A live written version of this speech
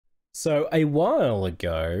So a while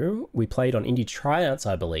ago, we played on Indie Tryouts,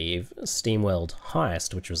 I believe, SteamWorld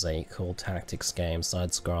Heist, which was a cool tactics game,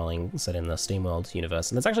 side-scrolling, set in the SteamWorld universe.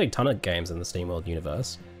 And there's actually a ton of games in the SteamWorld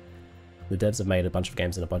universe. The devs have made a bunch of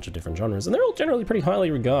games in a bunch of different genres, and they're all generally pretty highly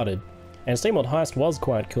regarded. And SteamWorld Heist was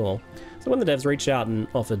quite cool. So when the devs reached out and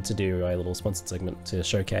offered to do a little sponsored segment to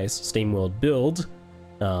showcase SteamWorld Build,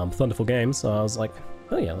 Thunderful Games, I was like,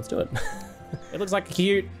 oh yeah, let's do it. It looks like a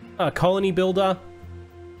cute colony builder,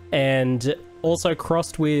 and also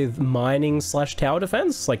crossed with mining / tower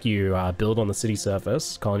defense. Like you build on the city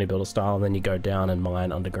surface, colony builder style, and then you go down and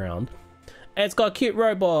mine underground. And it's got cute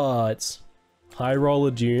robots. High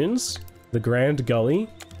Roller Dunes, the Grand Gully,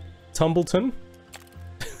 Tumbleton.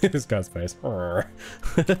 This guy's face.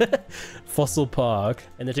 Fossil Park.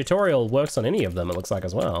 And the tutorial works on any of them, it looks like,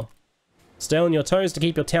 as well. Stay on your toes to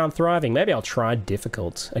keep your town thriving. Maybe I'll try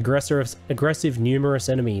difficult. Aggressive numerous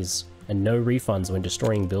enemies. And no refunds when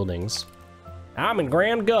destroying buildings. I'm in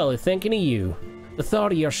Grand Gully thinking of you. The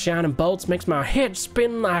thought of your shining bolts makes my head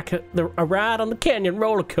spin like a ride on the canyon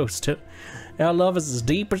roller coaster. Our love is as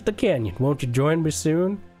deep as the canyon. Won't you join me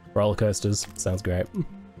soon? Roller coasters. Sounds great.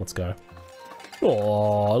 Let's go.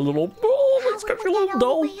 Oh, let's get your little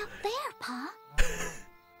doll. Way up there, Pa.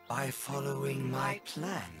 By following my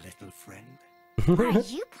plan, little friend. What are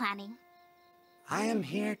you planning? I am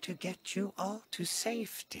here to get you all to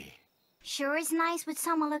safety. Sure is nice with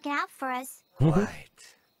someone looking out for us. Right.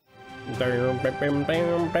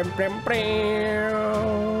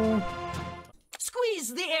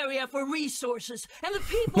 Squeeze the area for resources and the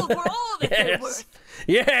people for all that they're worth.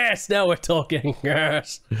 Yes, now we're talking.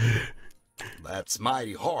 Yes. That's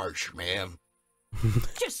mighty harsh, man.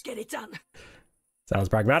 Just get it done. Sounds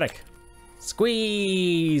pragmatic.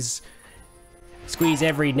 Squeeze! Squeeze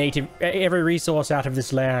every resource out of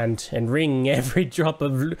this land and wring every drop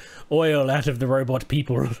of oil out of the robot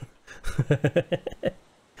people.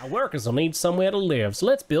 Our workers will need somewhere to live, so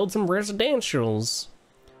let's build some residentials.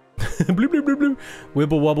 Bloop, bloop, bloop, bloop.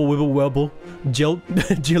 Wibble wobble, wibble wobble.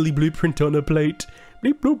 Jelly blueprint on a plate.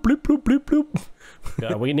 Bloop, bloop, bloop, bloop, bloop, bloop.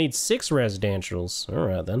 We need 6 residentials.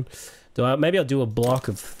 Alright then. Maybe I'll do a block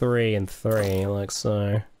of 3 and 3, like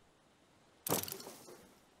so.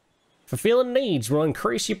 Fulfilling needs will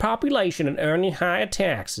increase your population and earn you higher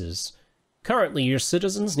taxes. Currently, your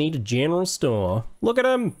citizens need a general store. Look at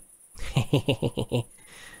them!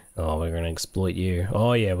 Oh, we're gonna exploit you.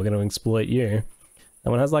 Oh yeah, we're gonna exploit you. That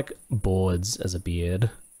one has like boards as a beard.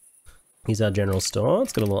 Here's our general store.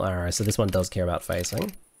 It's got a little arrow, so this one does care about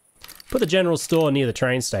facing. Put the general store near the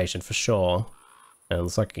train station for sure. And it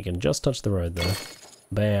looks like you can just touch the road there.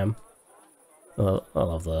 Bam. Oh, I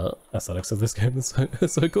love the aesthetics of this game, it's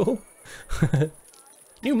so cool.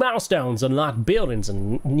 New milestones unlock buildings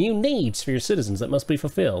and new needs for your citizens that must be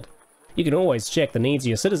fulfilled. You can always check the needs of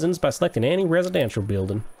your citizens by selecting any residential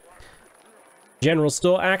building. General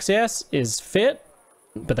store access is fit,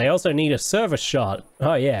 but they also need a service shot.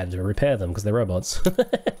 Oh yeah, to repair them because they're robots.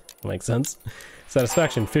 Makes sense.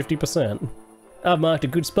 Satisfaction 50%. I've marked a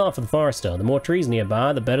good spot for the forester. The more trees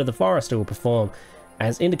nearby, the better the forester will perform,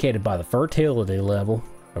 as indicated by the fertility level.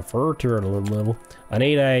 I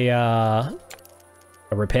need a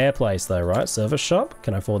repair place though, right? Service shop?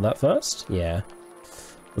 Can I afford that first? Yeah.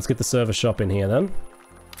 Let's get the service shop in here then.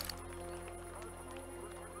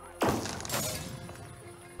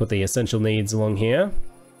 Put the essential needs along here.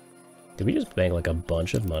 Did we just make like a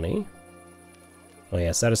bunch of money? Oh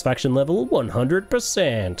yeah, satisfaction level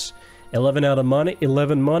 100%.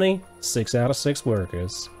 11 money, 6 out of 6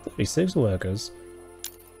 workers. 36 workers.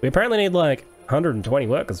 We apparently need like 120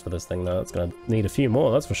 workers for this thing though. It's gonna need a few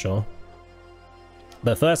more, that's for sure.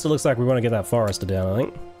 But first it looks like we want to get that forester down, I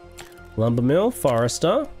think. Lumber mill,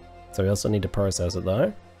 forester. So we also need to process it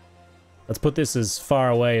though. Let's put this as far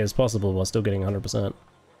away as possible while still getting 100%.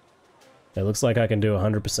 It looks like I can do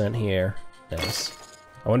 100% here. Nice.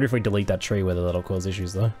 I wonder if we delete that tree whether that'll cause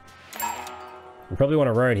issues though. We probably want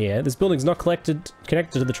a road here. This building's not connected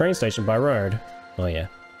to the train station by road. Oh yeah.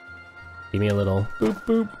 Give me a little boop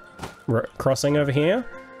boop crossing over here.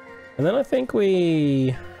 And then I think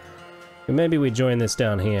maybe we join this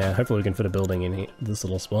down here. Hopefully we can fit a building in here, this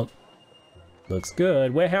little spot. Looks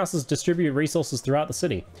good. Warehouses distribute resources throughout the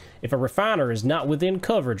city. If a refiner is not within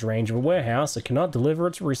coverage range of a warehouse, it cannot deliver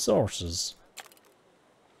its resources.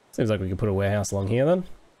 Seems like we could put a warehouse along here then.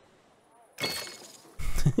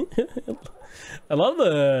 I love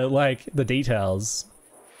the details.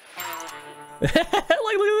 Like,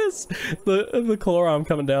 look at this! The claw arm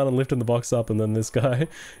coming down and lifting the box up, and then this guy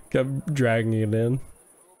dragging it in.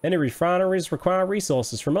 Many refineries require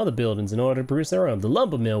resources from other buildings in order to produce their own. The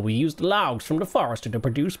lumber mill, we used logs from the forest to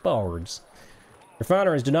produce boards.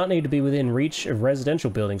 Refineries do not need to be within reach of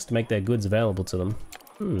residential buildings to make their goods available to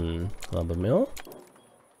them. Lumber mill?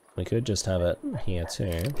 We could just have it here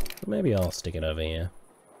too. Maybe I'll stick it over here.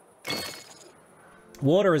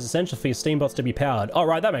 Water is essential for your steamboats to be powered. Oh,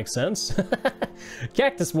 right, that makes sense.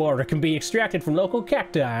 Cactus water can be extracted from local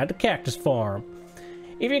cacti at the cactus farm.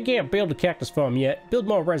 If you can't build a cactus farm yet, build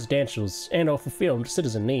more residentials and or fulfill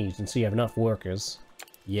citizen needs until you have enough workers.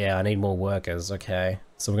 Yeah, I need more workers, okay.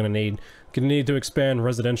 So we're gonna need to expand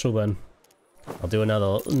residential then. I'll do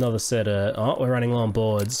another set of... Oh, we're running low on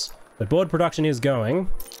boards. But board production is going.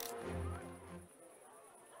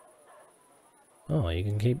 Oh, you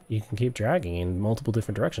can keep dragging in multiple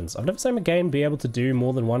different directions. I've never seen a game be able to do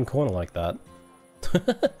more than one corner like that.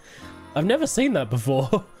 I've never seen that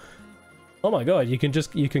before. Oh my god, you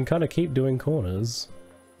can kind of keep doing corners.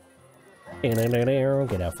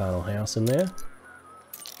 Get our final house in there.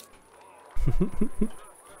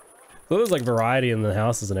 So there's like variety in the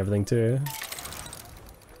houses and everything too.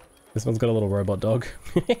 This one's got a little robot dog.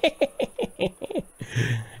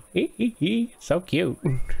 So cute.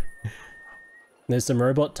 There's some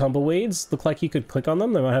robot tumbleweeds. Look like you could click on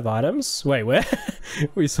them. They might have items. Wait, where?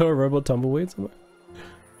 We saw a robot tumbleweed somewhere.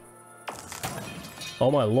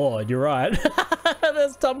 Oh my lord, you're right.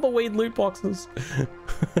 There's tumbleweed loot boxes.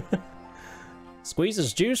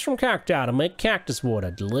 Squeezes juice from cacti to make cactus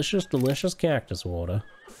water. Delicious, delicious cactus water.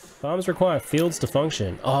 Farms require fields to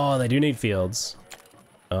function. Oh, they do need fields.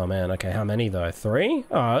 Oh man, okay, how many though? 3?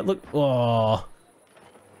 Oh, look, oh.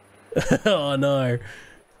 Oh no.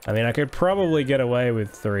 I mean, I could probably get away with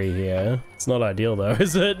 3 here. It's not ideal though,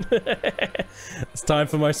 is it? It's time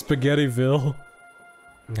for my Spaghettiville.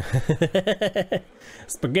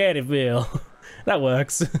 Spaghettiville. That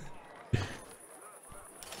works.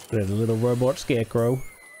 There's a little robot scarecrow.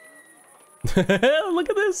 Look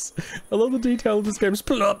at this! I love the detail of this game.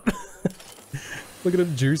 Plop! Look at the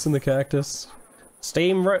juice in the cactus.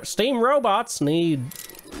 Steam robots need...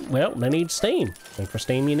 Well, they need steam. And for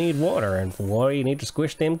steam you need water, and for water you need to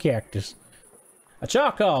squish them cactus. A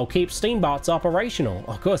charcoal keeps steambots operational.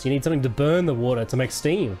 Of course, you need something to burn the water to make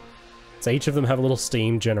steam. So each of them have a little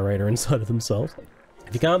steam generator inside of themselves.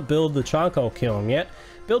 If you can't build the charcoal kiln yet,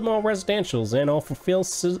 build more residentials and or fulfill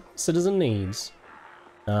citizen needs.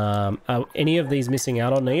 Are any of these missing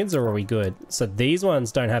out on needs, or are we good? So these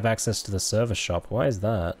ones don't have access to the service shop. Why is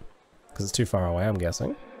that? Because it's too far away, I'm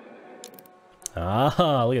guessing.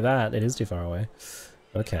 Ah, look at that. It is too far away.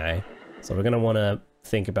 Okay. So we're going to want to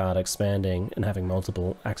think about expanding and having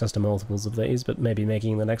access to multiples of these, but maybe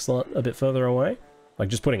making the next lot a bit further away. Like,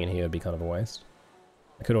 just putting it here would be kind of a waste.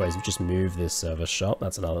 I could always just move this service shop.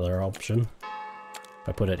 That's another option. If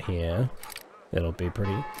I put it here, it'll be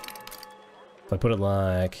pretty... If I put it,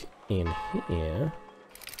 like, in here...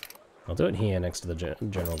 I'll do it here next to the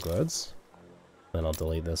general goods. Then I'll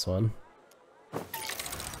delete this one.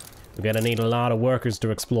 We're gonna need a lot of workers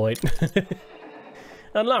to exploit.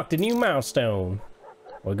 Unlocked a new milestone.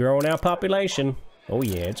 We're growing our population. Oh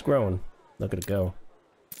yeah, it's growing. Look at it go.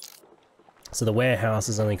 So the warehouse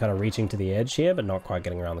is only kind of reaching to the edge here, but not quite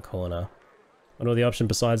getting around the corner. What are the option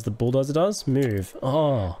besides the bulldozer does? Move.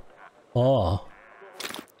 Oh. Oh.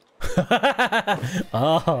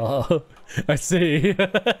 Oh. I see.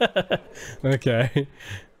 Okay.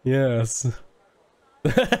 Yes.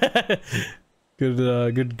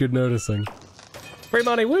 Good noticing. Free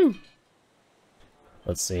money, woo!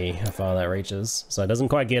 Let's see how far that reaches. So it doesn't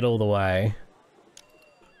quite get all the way.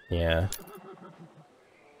 Yeah.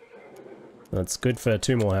 That's good for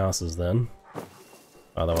 2 more houses then.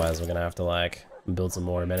 Otherwise we're gonna have to like build some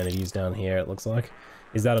more amenities down here, it looks like.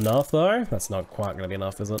 Is that enough though? That's not quite gonna be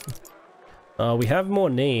enough, is it? We have more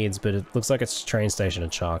needs, but it looks like it's train station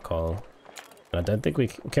and charcoal. I don't think we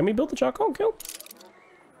can we build the charcoal kiln?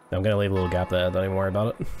 I'm gonna leave a little gap there, don't even worry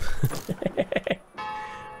about it.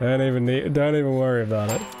 Don't even worry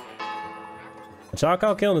about it. The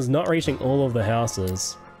charcoal kiln is not reaching all of the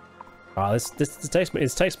houses. Ah, this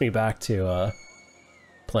takes me back to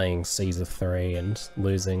playing Caesar 3 and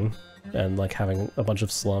losing and like having a bunch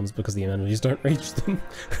of slums because the amenities don't reach them.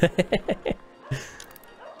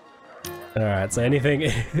 Alright, so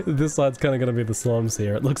anything, this side's kind of going to be the slums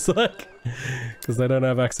here, it looks like. Because they don't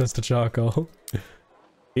have access to charcoal.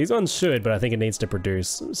 These ones should, but I think it needs to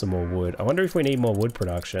produce some more wood. I wonder if we need more wood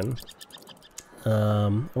production. I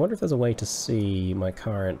wonder if there's a way to see my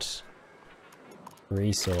current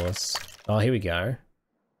resource. Oh, here we go.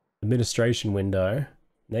 Administration window.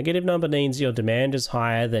 Negative number means your demand is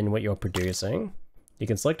higher than what you're producing. You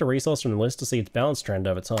can select a resource from the list to see its balance trend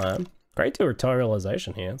over time. Great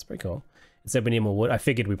tutorialization here, it's pretty cool. It said we need more wood. I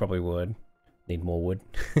figured we probably would need more wood.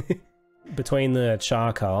 Between the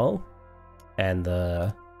charcoal and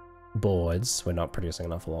the boards. We're not producing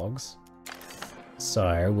enough logs.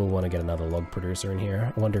 So we'll want to get another log producer in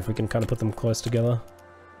here. I wonder if we can kind of put them close together.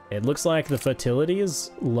 It looks like the fertility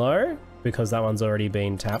is low because that one's already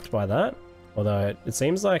been tapped by that. Although it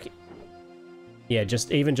seems like, yeah,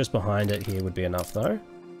 even just behind it here would be enough though.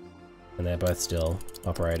 And they're both still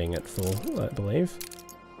operating at full, I believe.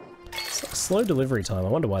 It's like slow delivery time. I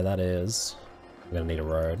wonder why that is. I'm gonna need a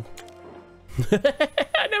road.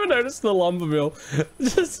 I never noticed the lumber mill.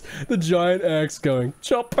 Just the giant axe going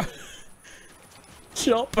chop.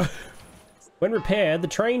 Chop. When repaired, the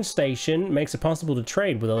train station makes it possible to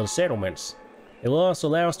trade with other settlements. It will also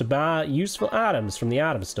allow us to buy useful items from the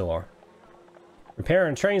item store.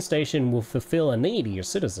 Repairing a train station will fulfill a need of your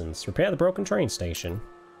citizens. Repair the broken train station.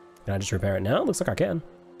 Can I just repair it now? Looks like I can.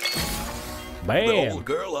 Bam! The old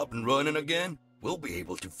girl up and running again? We'll be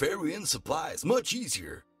able to ferry in supplies much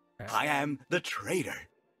easier. I am the trader.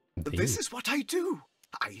 This is what I do.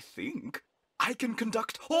 I think I can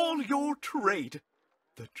conduct all your trade.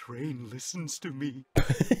 The train listens to me.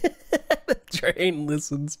 The train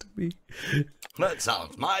listens to me. That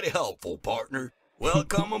sounds mighty helpful, partner.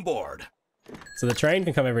 Welcome aboard. So the train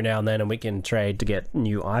can come every now and then and we can trade to get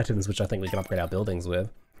new items, which I think we can upgrade our buildings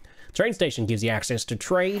with. Train station gives you access to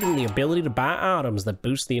trade and the ability to buy items that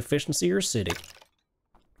boost the efficiency of your city.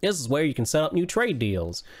 This is where you can set up new trade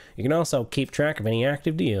deals. You can also keep track of any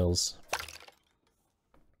active deals.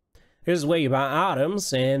 This is where you buy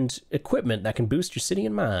items and equipment that can boost your city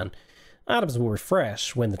and mine. Items will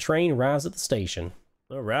refresh when the train arrives at the station.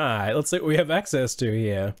 Alright, let's see what we have access to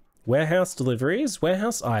here. Warehouse deliveries,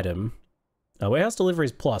 warehouse item. Warehouse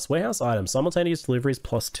deliveries plus, warehouse item, simultaneous deliveries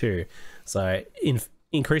plus 2. So,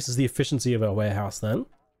 increases the efficiency of our warehouse then.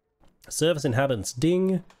 Service inhabitants,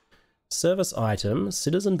 ding. Service item,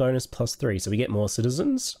 citizen bonus plus 3. So we get more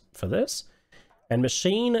citizens for this. And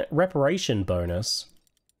machine reparation bonus.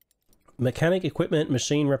 Mechanic equipment,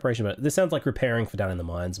 machine reparation bonus. This sounds like repairing for down in the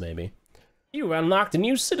mines, maybe. You unlocked a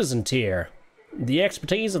new citizen tier. The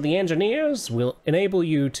expertise of the engineers will enable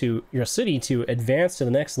your city to advance to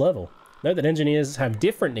the next level. Note that engineers have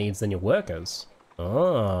different needs than your workers.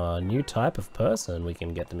 Oh, new type of person we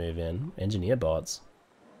can get to move in. Engineer bots.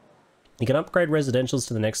 You can upgrade residentials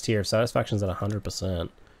to the next tier if satisfaction's at 100%. This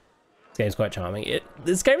game's quite charming.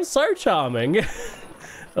 This game is so charming.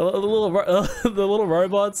 the little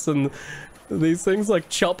robots and these things like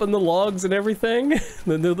chopping the logs and everything.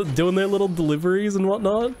 Then they're doing their little deliveries and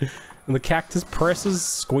whatnot. And the cactus presses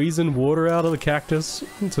squeezing water out of the cactus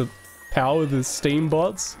to power the steam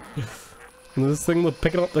bots. And this thing, they're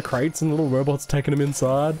picking up the crates and little robots taking them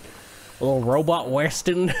inside. A little robot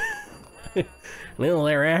western. Little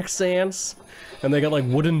their accents. And they got like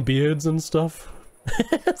wooden beards and stuff.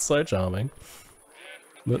 So charming.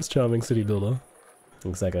 That's charming city builder.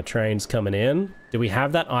 Looks like a train's coming in. Do we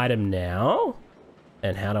have that item now?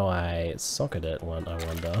 And how do I socket it, I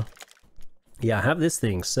wonder? Yeah, I have this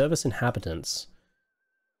thing, service inhabitants.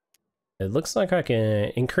 It looks like I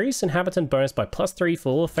can increase inhabitant bonus by +3 for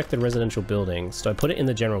all affected residential buildings. Do I put it in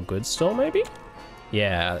the general goods store, maybe?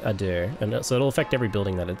 Yeah, I do. And so it'll affect every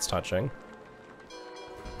building that it's touching.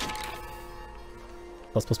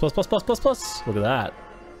 Plus, plus, plus, plus, plus, plus, plus. Look at that.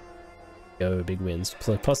 Go, big wins.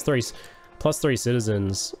 +3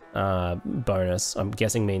 citizens bonus. I'm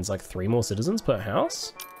guessing means like 3 more citizens per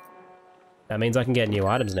house. That means I can get new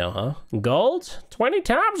items now, huh? Gold? 20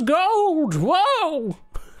 times gold! Whoa!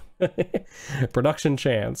 Production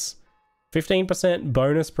chance. 15%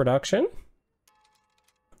 bonus production.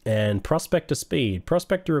 And prospector speed.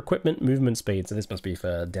 Prospector equipment movement speed. So this must be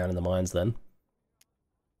for down in the mines then.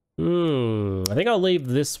 I think I'll leave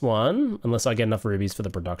this one, unless I get enough rubies for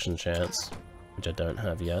the production chance, which I don't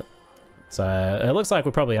have yet. So it looks like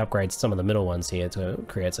we'll probably upgrade some of the middle ones here to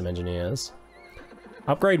create some engineers.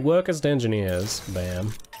 Upgrade workers to engineers.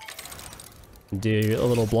 Bam. Do a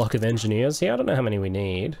little block of engineers here. I don't know how many we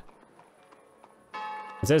need.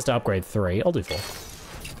 It says to upgrade 3. I'll do 4.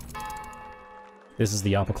 This is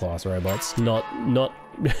the upper class robots, not not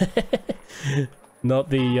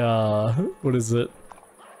the what is it?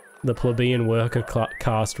 The plebeian worker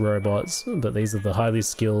caste robots, but these are the highly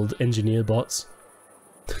skilled engineer bots.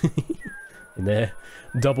 In their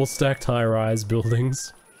double stacked high-rise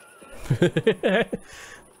buildings.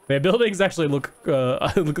 Their buildings actually look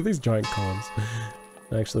look at these giant columns.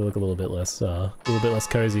 They actually look a little bit less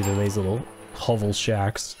cozy than these little hovel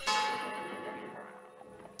shacks.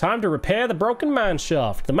 Time to repair the broken mine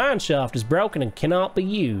shaft. The mine shaft is broken and cannot be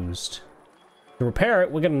used. To repair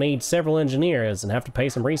it, we're going to need several engineers and have to pay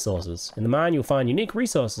some resources. In the mine, you'll find unique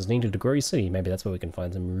resources needed to grow your city. Maybe that's where we can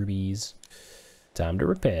find some rubies. Time to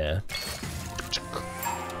repair.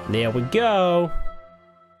 There we go.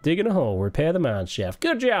 Digging a hole, repair the mine shaft.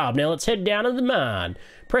 Good job, now let's head down to the mine.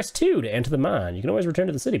 Press 2 to enter the mine. You can always return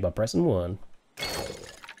to the city by pressing 1.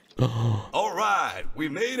 All right, we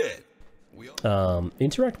made it.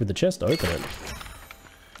 Interact with the chest to open it.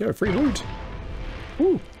 Yo, free loot.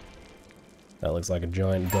 Woo. That looks like a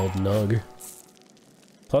giant gold nug.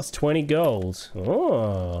 Plus 20 gold.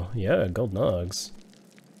 Oh, yeah, gold nugs.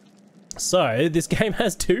 So, this game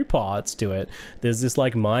has 2 parts to it. There's this,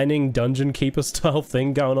 like, mining dungeon keeper style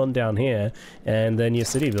thing going on down here, and then your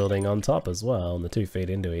city building on top as well, and the 2 feed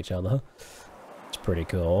into each other. It's pretty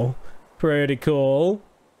cool. Pretty cool.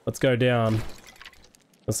 Let's go down.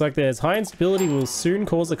 Looks like there's high instability will soon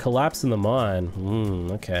cause a collapse in the mine.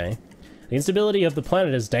 Okay. The instability of the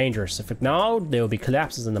planet is dangerous. If ignored, there will be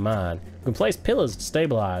collapses in the mine. You can place pillars to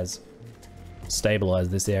stabilize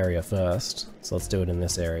this area first. So let's do it in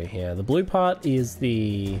this area here. The blue part is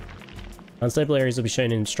the unstable areas will be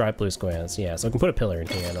shown in striped blue squares. Yeah, so I can put a pillar in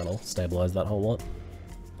here and that'll stabilize that whole lot.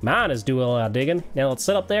 Miners do all our digging. Now let's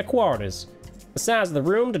set up their quarters. The size of the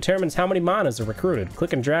room determines how many miners are recruited.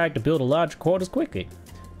 Click and drag to build a large quarters quickly.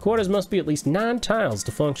 Quarters must be at least 9 tiles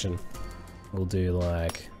to function. We'll do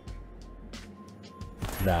like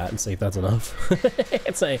that and see if that's enough.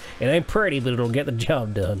 It ain't pretty, but it'll get the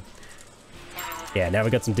job done. Yeah, now we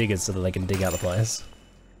got some diggers so that they can dig out the place.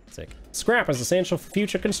 Sick. Scrap is essential for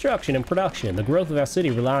future construction and production. The growth of our city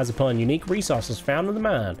relies upon unique resources found in the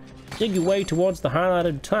mine. Dig your way towards the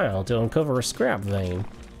highlighted tile to uncover a scrap vein.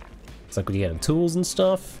 It's like we're getting tools and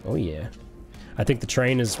stuff. Oh yeah. I think the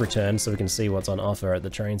train has returned so we can see what's on offer at the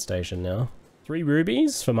train station now. 3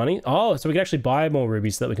 rubies for money. Oh, so we can actually buy more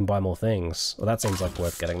rubies so that we can buy more things. Well, that seems like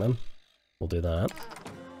worth getting them. We'll do that.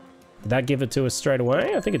 Did that give it to us straight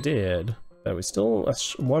away? I think it did. But we're still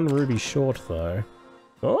 1 ruby short though.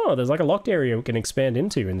 Oh, there's like a locked area we can expand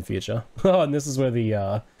into in the future. Oh, and this is where the,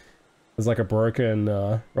 there's like a broken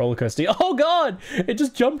roller coaster. Oh god! It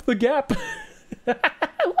just jumped the gap!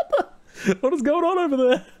 What is going on over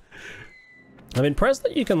there? I'm impressed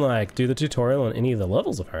that you can like do the tutorial on any of the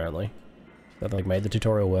levels apparently. That like made the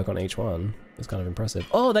tutorial work on each one. It's kind of impressive.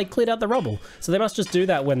 Oh, they cleared out the rubble. So they must just do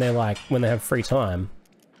that when they're like, when they have free time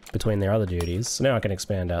between their other duties. So now I can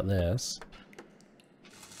expand out this.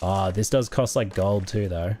 Ah, this does cost like gold too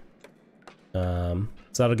though. So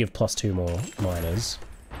that'll give +2 more miners.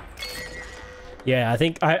 Yeah, I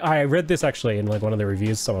think I read this actually in like one of the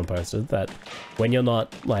reviews someone posted that when you're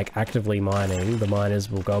not like actively mining, the miners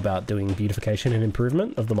will go about doing beautification and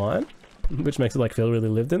improvement of the mine, which makes it like feel really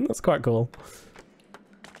lived in. That's quite cool.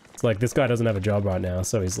 It's like this guy doesn't have a job right now,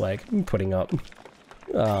 so he's like putting up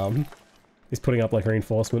like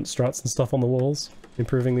reinforcement struts and stuff on the walls,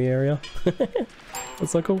 improving the area.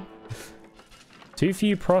 That's so cool. Too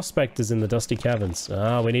few prospectors in the dusty caverns.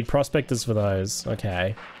 Ah, we need prospectors for those.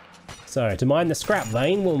 Okay. So, to mine the scrap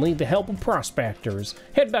vein, we'll need the help of prospectors.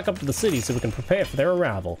 Head back up to the city so we can prepare for their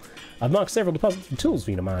arrival. I've marked several deposits of tools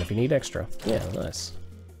for you to mine if you need extra. Yeah, nice.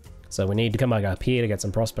 So we need to come back up here to get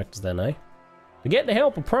some prospectors then, eh? To get the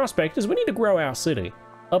help of prospectors, we need to grow our city.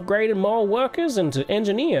 Upgrading more workers into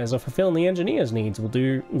engineers or fulfilling the engineers' needs will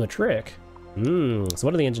do the trick. So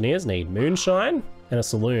what do the engineers need? Moonshine and a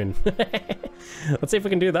saloon. Let's see if we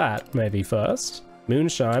can do that, maybe first.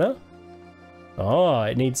 Moonshiner. Oh,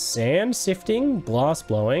 it needs sand sifting, glass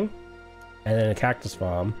blowing, and then a cactus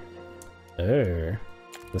farm. Oh,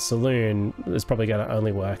 the saloon is probably going to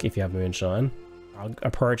only work if you have moonshine. Our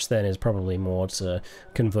approach then is probably more to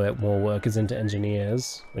convert more workers into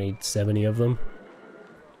engineers. We need 70 of them.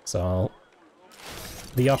 So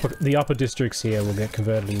the upper districts here will get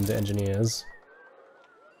converted into engineers.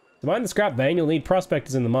 To mine the scrap vein, you'll need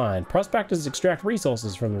prospectors in the mine. Prospectors extract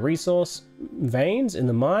resources from the resource veins in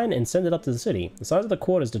the mine and send it up to the city. The size of the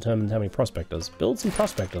quarters determines how many prospectors. Build some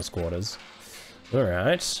prospectors quarters.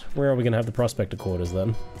 Alright, where are we going to have the prospector quarters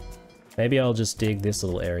then? Maybe I'll just dig this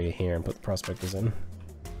little area here and put the prospectors in.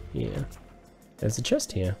 Yeah. There's a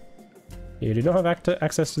chest here. You do not have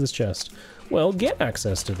access to this chest. Well, get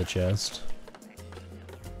access to the chest.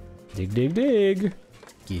 Dig, dig, dig.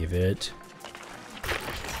 Give it.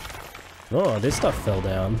 Oh, this stuff fell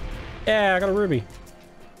down. Yeah, I got a ruby.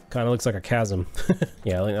 Kind of looks like a chasm.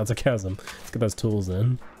 Yeah, I think that's a chasm. Let's get those tools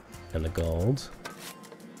in. And the gold.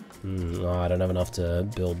 Oh, I don't have enough to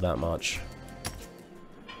build that much.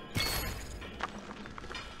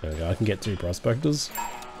 There we go, I can get 2 prospectors.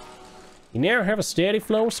 You now have a steady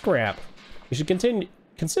flow of scrap. You should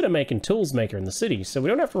consider making tools maker in the city, so we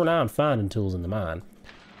don't have to rely on finding tools in the mine.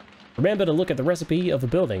 Remember to look at the recipe of a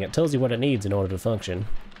building. It tells you what it needs in order to function.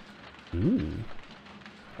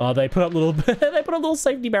 Oh, they put up little they put up little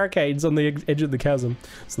safety barricades on the edge of the chasm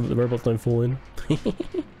so that the robots don't fall in.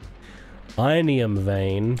 Ionium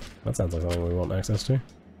vein. That sounds like something we want access to.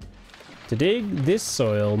 To dig this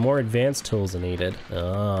soil, more advanced tools are needed.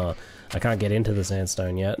 Oh, I can't get into the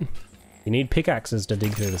sandstone yet. You need pickaxes to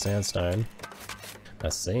dig through the sandstone. I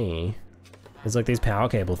see. There's like these power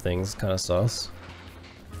cable things, kind of sus.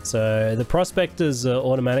 So the prospectors are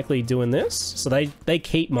automatically doing this. So they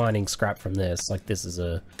keep mining scrap from this. Like this is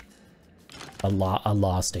a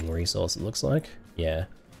lasting resource, it looks like. Yeah.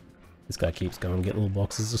 This guy keeps going, get little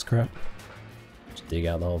boxes of scrap. Just dig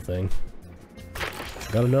out the whole thing.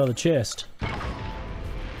 Got another chest.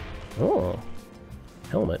 Oh.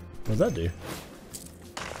 Helmet. What does that do?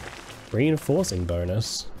 Reinforcing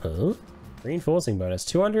bonus. Huh? Reinforcing bonus.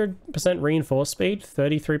 200% reinforced speed,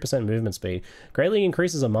 33% movement speed. Greatly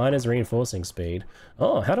increases a miner's reinforcing speed.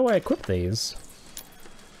 Oh, how do I equip these?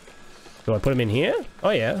 Do I put them in here? Oh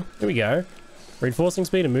yeah, here we go. Reinforcing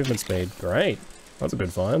speed and movement speed. Great. That's a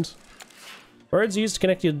good find. Roads used to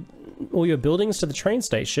connect all your buildings to the train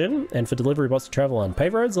station and for delivery bots to travel on.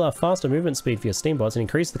 Paved roads allow faster movement speed for your steam bots and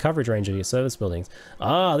increase the coverage range of your service buildings.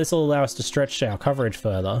 Ah, this will allow us to stretch our coverage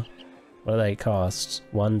further. What do they cost?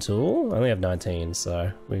 1 tool? I only have 19,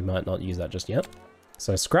 so we might not use that just yet.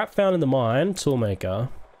 So scrap found in the mine, toolmaker.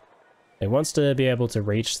 It wants to be able to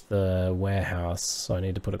reach the warehouse, so I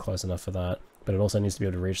need to put it close enough for that. But it also needs to be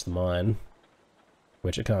able to reach the mine,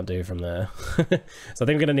 which it can't do from there. So I think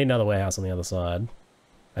we're gonna need another warehouse on the other side.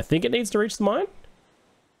 I think it needs to reach the mine?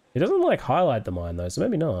 It doesn't like highlight the mine though, so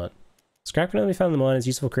maybe not. Scrap can only be found in the mine is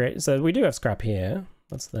useful create. So we do have scrap here.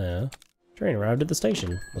 That's there. Train arrived at the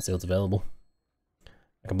station. Let's see what's available.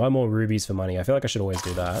 I can buy more rubies for money. I feel like I should always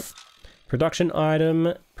do that. Production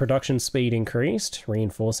item, production speed increased,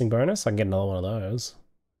 reinforcing bonus. I can get another one of those.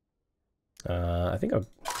 I think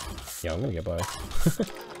yeah, I'm gonna get both.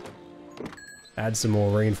 Add some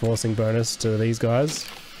more reinforcing bonus to these guys.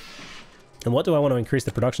 And what do I want to increase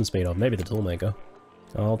the production speed of? Maybe the toolmaker.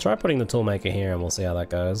 I'll try putting the toolmaker here and we'll see how that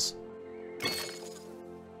goes.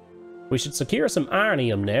 We should secure some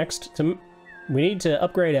ironium next. We need to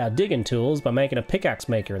upgrade our digging tools by making a pickaxe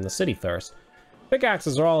maker in the city first.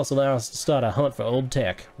 Pickaxes will also allow us to start a hunt for old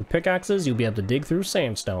tech. With pickaxes, you'll be able to dig through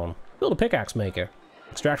sandstone. Build a pickaxe maker.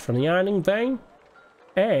 Extract from the ironing vein.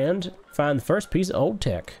 And find the first piece of old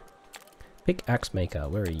tech. Pickaxe maker,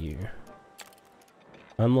 where are you?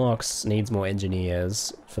 Unlocks, needs more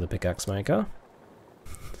engineers for the pickaxe maker.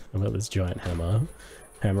 How about this giant hammer?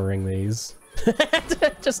 Hammering these.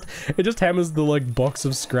 it just hammers the like box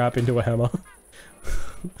of scrap into a hammer.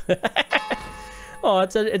 Oh,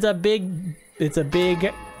 it's a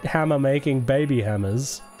big hammer making baby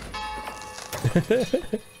hammers.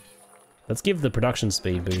 Let's give the production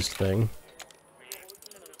speed boost thing.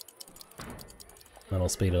 That'll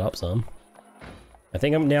speed it up some. I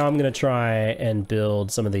think I'm gonna try and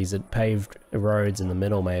build some of these paved roads in the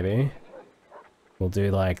middle maybe. We'll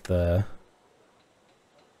do like the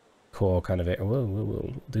core kind of it.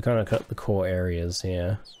 We'll do kind of cut the core areas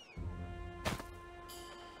here.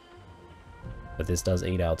 But this does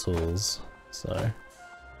eat our tools, so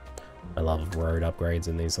I love road upgrades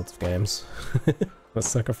in these sorts of games. I'm a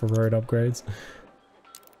sucker for road upgrades.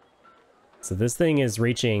 So this thing is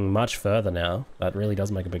reaching much further now. That really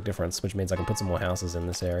does make a big difference, which means I can put some more houses in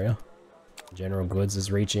this area. General goods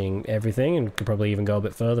is reaching everything and could probably even go a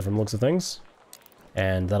bit further from the looks of things.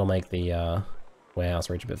 And that'll make the warehouse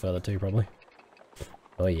reach a bit further too, probably.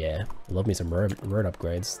 Oh yeah, love me some road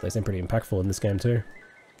upgrades. They seem pretty impactful in this game too.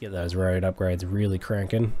 Get those road upgrades really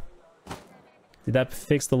cranking. Did that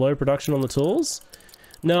fix the low production on the tools?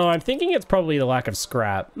 No, I'm thinking it's probably the lack of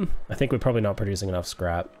scrap. I think we're probably not producing enough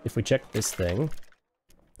scrap. If we check this thing...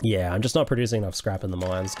 Yeah, I'm just not producing enough scrap in the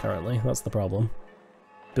mines currently. That's the problem.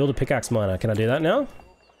 Build a pickaxe miner. Can I do that now?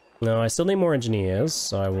 No, I still need more engineers,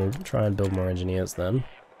 so I will try and build more engineers then.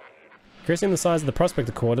 Increasing the size of the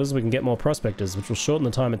prospector quarters, we can get more prospectors, which will shorten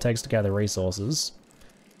the time it takes to gather resources.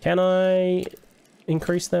 Can I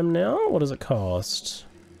increase them now? What does it cost?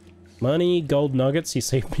 Money, gold nuggets. You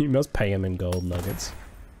see, you must pay them in gold nuggets.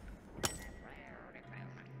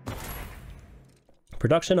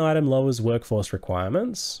 Production item lowers workforce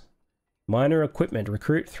requirements. Miner equipment.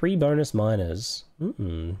 Recruit 3 bonus miners.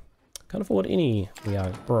 Can't afford any. We are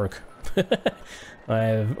broke.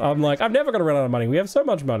 I'm like, I'm never gonna run out of money. We have so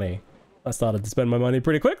much money. I started to spend my money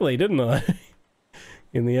pretty quickly, didn't I?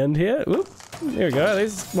 In the end here. Oop, here we go.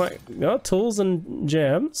 These my tools and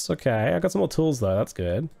gems. Okay, I got some more tools though. That's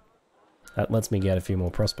good. That lets me get a few more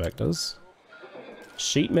prospectors.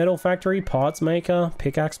 Sheet metal factory, parts maker,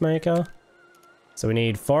 pickaxe maker. So we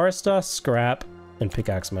need forester, scrap, and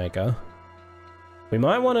pickaxe maker. We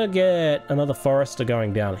might want to get another forester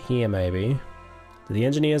going down here, maybe. Do the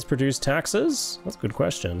engineers produce taxes? That's a good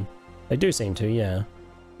question. They do seem to, yeah.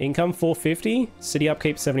 Income 450, city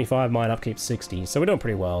upkeep 75, mine upkeep 60. So we're doing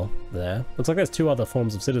pretty well there. Looks like there's 2 other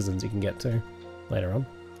forms of citizens you can get to later on.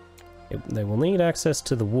 They will need access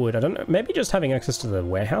to the wood. I don't know, maybe just having access to the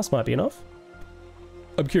warehouse might be enough.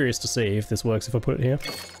 I'm curious to see if this works if I put it here.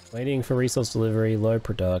 Waiting for resource delivery, low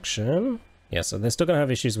production. Yeah, so they're still gonna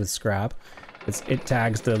have issues with scrap. It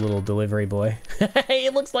tags the little delivery boy.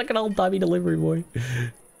 It looks like an old-timey delivery boy.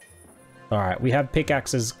 Alright, we have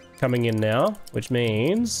pickaxes coming in now, which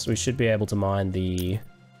means we should be able to mine the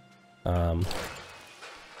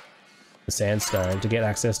sandstone to get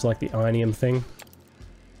access to like the inium thing.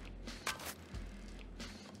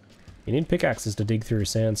 You need pickaxes to dig through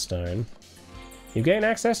sandstone. You gain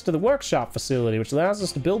access to the workshop facility, which allows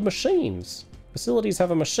us to build machines. Facilities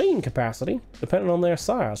have a machine capacity, depending on their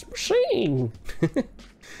size. Machine! If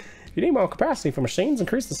you need more capacity for machines,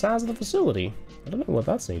 increase the size of the facility. I don't know what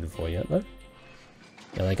that's needed for yet, though.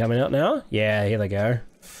 Are they coming out now? Yeah, here they go.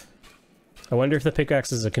 I wonder if the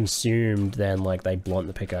pickaxes are consumed, then like they blunt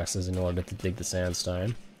the pickaxes in order to dig the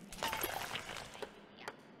sandstone.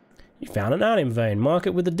 You found an onion vein. Mark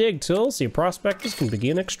it with the dig tool so your prospectors can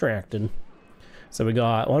begin extracting. So we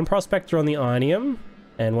got 1 prospector on the onium,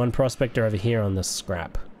 and 1 prospector over here on the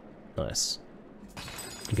scrap. Nice.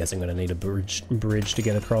 I guess I'm gonna need a bridge to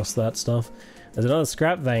get across that stuff. There's another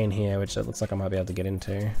scrap vein here, which it looks like I might be able to get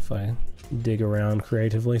into if I dig around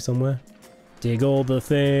creatively somewhere. Dig all the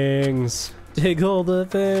things! Dig all the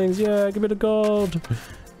things! Yeah, give me the gold!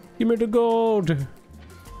 Give me the gold!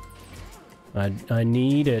 I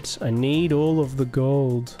need it. I need all of the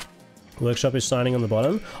gold. Workshop is signing on the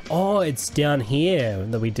bottom. Oh, it's down here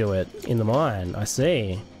that we do it in the mine. I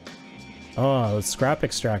see. Oh, the scrap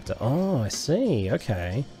extractor. Oh, I see.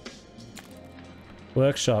 Okay.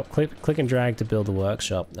 Workshop. Click and drag to build the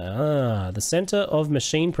workshop. Ah, the center of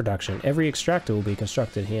machine production. Every extractor will be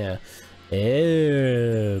constructed here.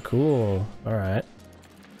 Oh, cool. All right.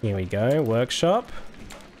 Here we go. Workshop.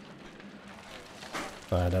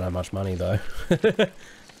 I don't have much money though.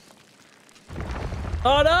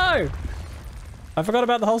 Oh no! I forgot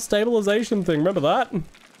about the whole stabilization thing, remember that?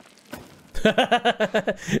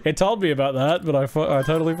 It told me about that, but I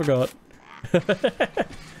totally forgot.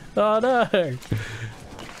 Oh no!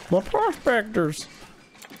 My prospectors!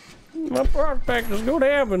 My prospectors, good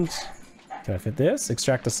heavens! Can I fit this?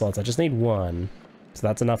 Extractor slots, I just need 1. So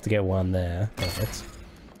that's enough to get 1 there. Perfect.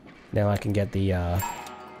 Now I can get the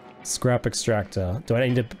scrap extractor. Do I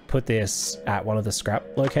need to put this at one of the scrap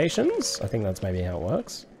locations? I think that's maybe how it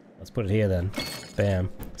works. Let's put it here then.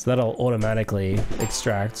 Bam. So that'll automatically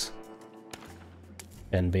extract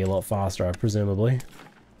and be a lot faster, presumably.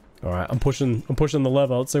 All right, I'm pushing the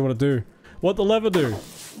lever. Let's see what it do. What the lever do?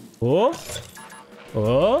 Oh,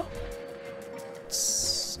 oh.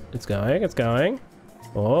 It's going. It's going.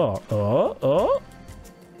 Oh, oh,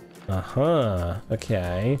 oh.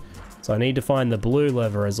 Okay. So I need to find the blue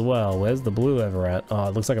lever as well. Where's the blue lever at? Oh,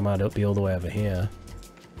 it looks like it might be all the way over here.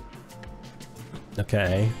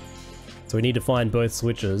 Okay. So we need to find both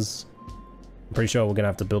switches. I'm pretty sure we're gonna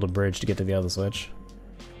have to build a bridge to get to the other switch.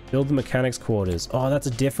 Build the mechanics quarters. Oh, that's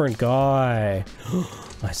a different guy.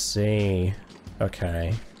 I see.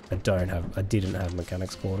 Okay. I didn't have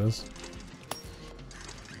mechanics quarters.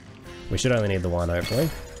 We should only need the one, hopefully.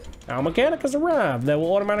 Our mechanic has arrived. They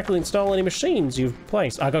will automatically install any machines you've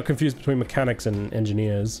placed. I got confused between mechanics and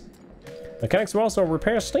engineers. Mechanics will also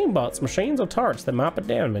repair steamboats, machines, or turrets that might be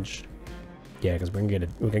damaged. Yeah, because we're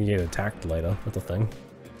gonna get attacked later. That's the thing.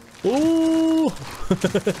 Ooh!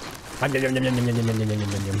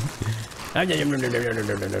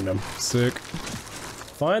 Sick.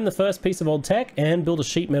 Find the first piece of old tech and build a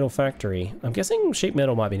sheet metal factory. I'm guessing sheet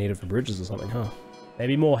metal might be needed for bridges or something, huh?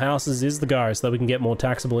 Maybe more houses is the go so that we can get more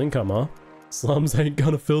taxable income, huh? Slums ain't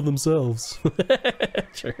gonna fill themselves.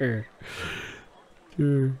 Sure.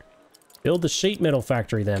 Sure. Build the sheet metal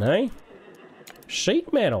factory then, eh?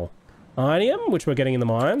 Sheet metal. Iridium, which we're getting in the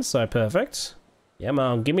mines, so perfect. Yeah,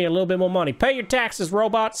 man, give me a little bit more money. Pay your taxes,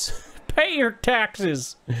 robots! Pay your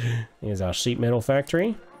taxes! Here's our sheet metal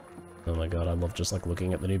factory. Oh my god, I love just like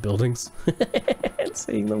looking at the new buildings. And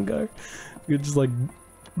seeing them go. You're just like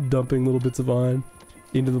dumping little bits of iron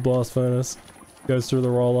into the blast furnace. Goes through the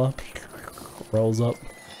roller. Rolls up.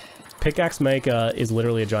 Pickaxe maker is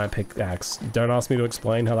literally a giant pickaxe. Don't ask me to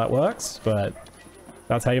explain how that works, but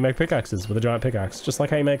that's how you make pickaxes, with a giant pickaxe. Just like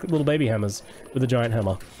how you make little baby hammers with a giant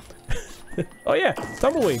hammer. Oh yeah,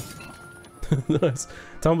 tumbleweed. Nice.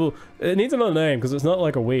 It needs another name because it's not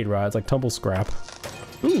like a weed, right? It's like tumble scrap.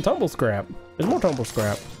 Tumble scrap. There's more tumble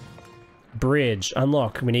scrap. Bridge.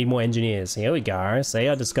 Unlock. We need more engineers. Here we go. See,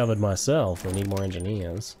 I discovered myself. We need more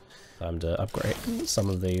engineers. Time to upgrade some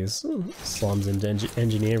of these slums into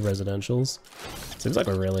engineer residentials. Seems like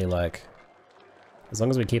we're really like... As long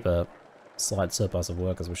as we keep a slight surplus of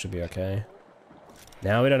workers, we should be okay.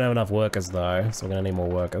 Now we don't have enough workers though, so we're gonna need more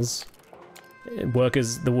workers.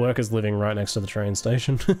 The workers living right next to the train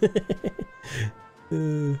station.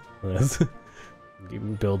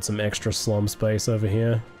 Build some extra slum space over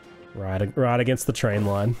here. Right against the train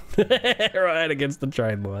line. Right against the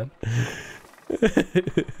train line.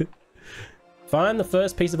 Find the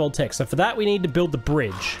first piece of old tech. So for that we need to build the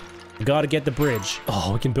bridge. We gotta get the bridge.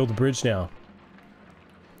 Oh, we can build the bridge now.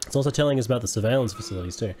 It's also telling us about the surveillance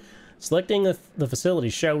facilities too. Selecting the facility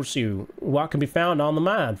shows you what can be found on the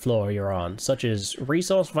mine floor you're on, such as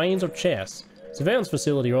resource veins or chests. Surveillance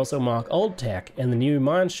facility also mark old tech and the new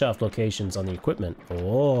mine shaft locations on the equipment.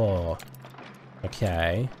 Oh,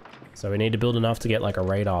 okay. So we need to build enough to get like a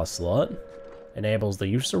radar slot. Enables the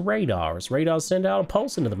use of radars. Radars send out a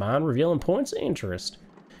pulse into the mine, revealing points of interest.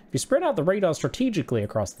 If you spread out the radar strategically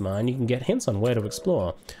across the mine, you can get hints on where to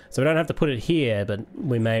explore. So we don't have to put it here, but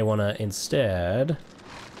we may want to instead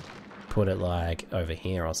put it like over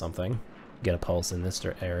here or something. Get a pulse in this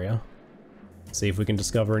area. See if we can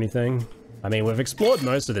discover anything. I mean, we've explored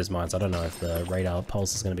most of this mine, so I don't know if the radar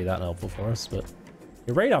pulse is going to be that helpful for us, but...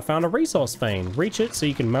 Your radar found a resource vein. Reach it so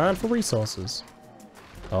you can mine for resources.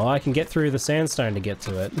 Oh, I can get through the sandstone to get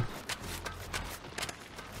to it.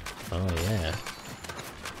 Oh, yeah.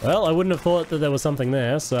 Well, I wouldn't have thought that there was something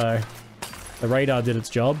there, so... The radar did its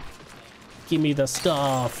job. Give me the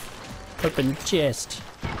stuff. Open the chest.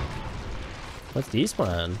 What's this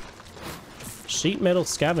one? Sheet metal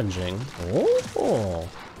scavenging. Oh.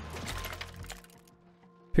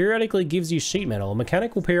 Periodically gives you sheet metal. A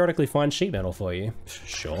mechanic will periodically find sheet metal for you.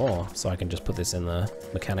 Sure. So I can just put this in the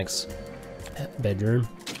mechanic's bedroom.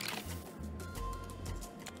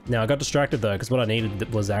 Now I got distracted though, because what I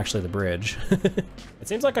needed was actually the bridge. It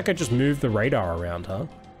seems like I could just move the radar around, huh?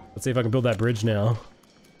 Let's see if I can build that bridge now.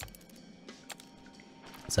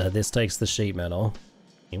 So this takes the sheet metal.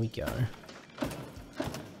 Here we go.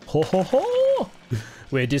 Ho ho ho!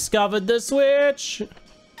 We discovered the switch!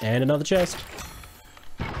 And another chest.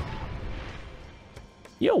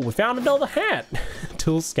 Yo, we found another hat!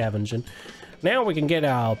 Tool scavenging. Now we can get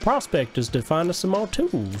our prospectors to find us some more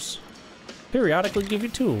tools. Periodically give you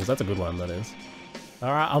tools. That's a good one, that is.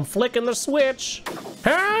 Alright, I'm flicking the switch.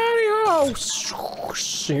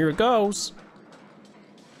 Adios! Here it goes.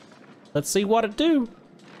 Let's see what it do.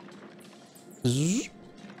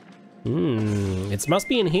 It must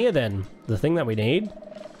be in here then, the thing that we need.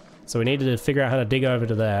 So we needed to figure out how to dig over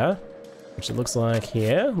to there, which it looks like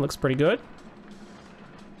here. Looks pretty good.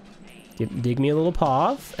 Dig me a little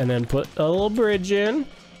path, and then put a little bridge in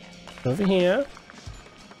over here.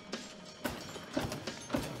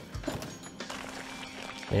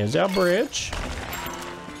 There's our bridge.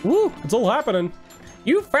 Woo, it's all happening.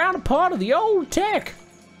 You found a part of the old tech.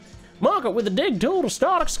 Mark it with a dig tool to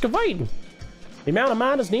start excavating. The amount of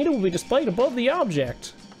miners needed will be displayed above the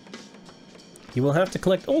object. You will have to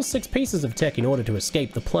collect all 6 pieces of tech in order to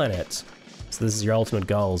escape the planet. So this is your ultimate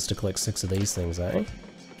goal, is to collect 6 of these things, eh?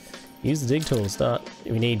 Use the dig tool to start.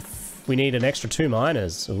 We need an extra 2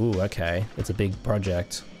 miners. Ooh, okay. It's a big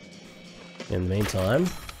project. In the meantime,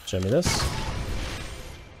 show me this.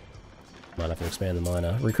 Might have to expand the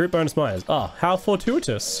miner. Recruit bonus miners. Oh, how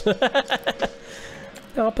fortuitous.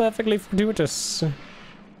 How perfectly fortuitous.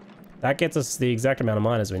 That gets us the exact amount of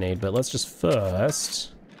miners we need, but let's just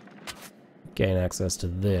first gain access to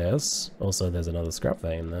this. Also, there's another scrap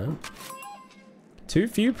vein there. Too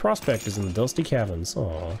few prospectors in the dusty caverns.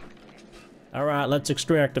 Aww. Alright, let's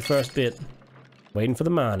extract the first bit. Waiting for the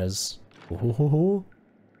miners. Ooh.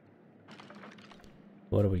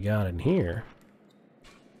 What do we got in here?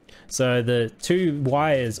 So the 2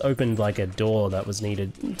 wires opened like a door that was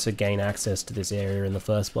needed to gain access to this area in the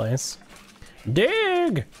first place.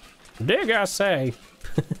 Dig! Dig, I say!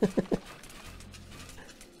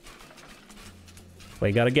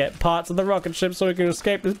 We gotta get parts of the rocket ship so we can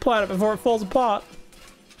escape this planet before it falls apart.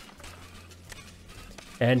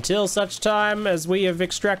 Until such time as we have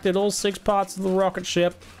extracted all 6 parts of the rocket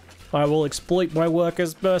ship, I will exploit my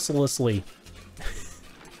workers mercilessly.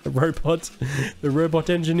 The robot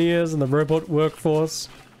engineers and the robot workforce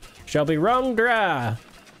shall be wrung dry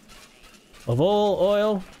of all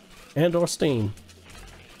oil and or steam.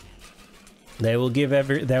 They will give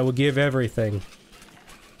everything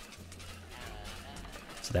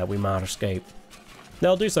so that we might escape.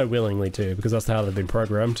 They'll do so willingly too, because that's how they've been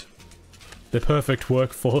programmed. The perfect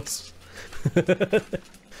workforce. The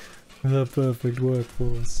perfect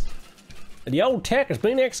workforce. The old tech has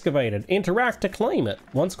been excavated. Interact to claim it.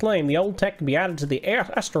 Once claimed, the old tech can be added to the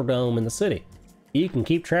Astrodome in the city. You can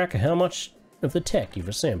keep track of how much of the tech you've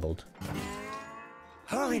assembled.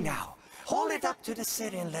 Hurry now. Hold it up to the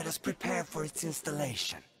city and let us prepare for its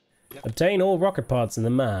installation. Obtain all rocket parts in the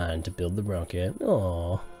mine to build the rocket.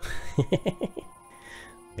 Aww.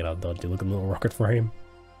 Get out, dodgy looking little rocket frame.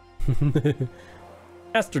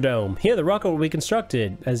 Astrodome. Here the rocket will be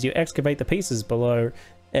constructed as you excavate the pieces below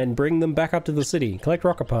and bring them back up to the city. Collect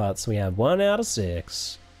rocket parts. We have 1 out of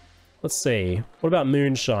 6. Let's see. What about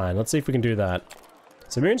Moonshine? Let's see if we can do that.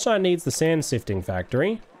 So Moonshine needs the sand sifting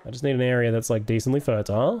factory. I just need an area that's like decently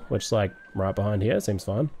fertile, which is like right behind here. Seems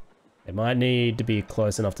fine. It might need to be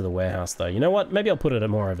close enough to the warehouse though. You know what? Maybe I'll put it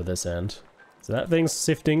more over this end. So that thing's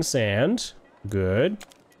sifting sand. Good.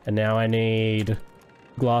 And now I need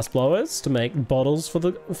glass blowers to make bottles for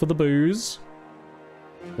the booze.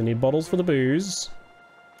 I need bottles for the booze.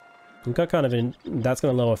 I think I kind of that's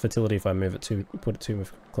gonna lower fertility if I move it put it too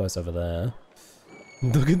close over there.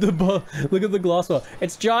 Look at the glass bottle.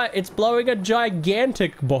 It's blowing a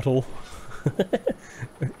gigantic bottle.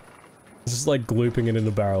 It's just like glooping it into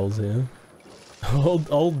barrels here.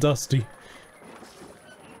 Old Dusty.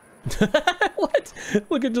 What?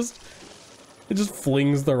 Look, it just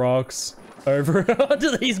flings the rocks over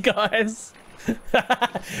onto these guys.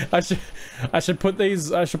 I should put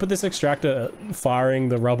this extractor firing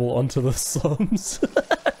the rubble onto the slums.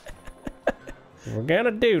 We're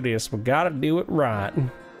gonna do this. We gotta do it right.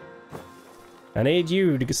 I need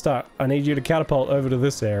you to catapult over to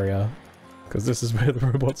this area, because this is where the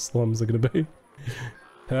robot slums are gonna be.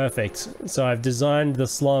 Perfect. So I've designed the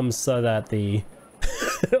slums so that the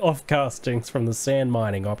off-castings from the sand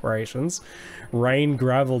mining operations rain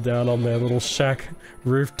gravel down on their little shack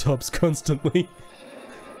rooftops constantly.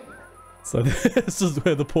 So this is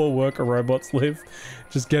where the poor worker robots live,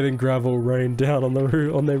 just getting gravel rained down on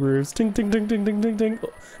their roofs, ting ting ting ting ting ting ting,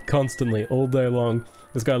 constantly all day long.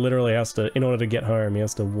 This guy literally has to, in order to get home, he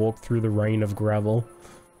has to walk through the rain of gravel.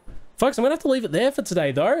 Folks, I'm gonna have to leave it there for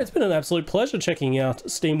today though. It's been an absolute pleasure checking out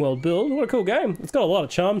SteamWorld Build. What a cool game. It's got a lot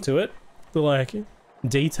of charm to it. The like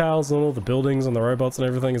details on all the buildings and the robots and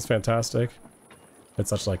everything is fantastic.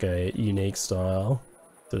 It's such like a unique style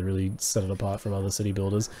to really set it apart from other city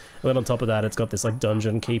builders. And then on top of that, it's got this like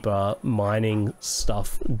dungeon keeper mining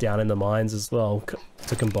stuff down in the mines as well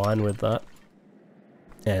to combine with that.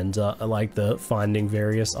 And I like the finding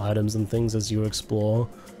various items and things as you explore.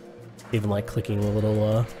 Even like clicking the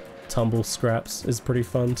little tumble scraps is pretty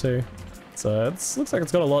fun too. So looks like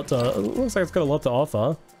it's got a lot to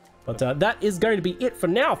offer. But that is going to be it for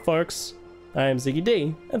now, folks. I am Ziggy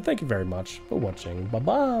D, and thank you very much for watching.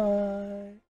 Bye-bye!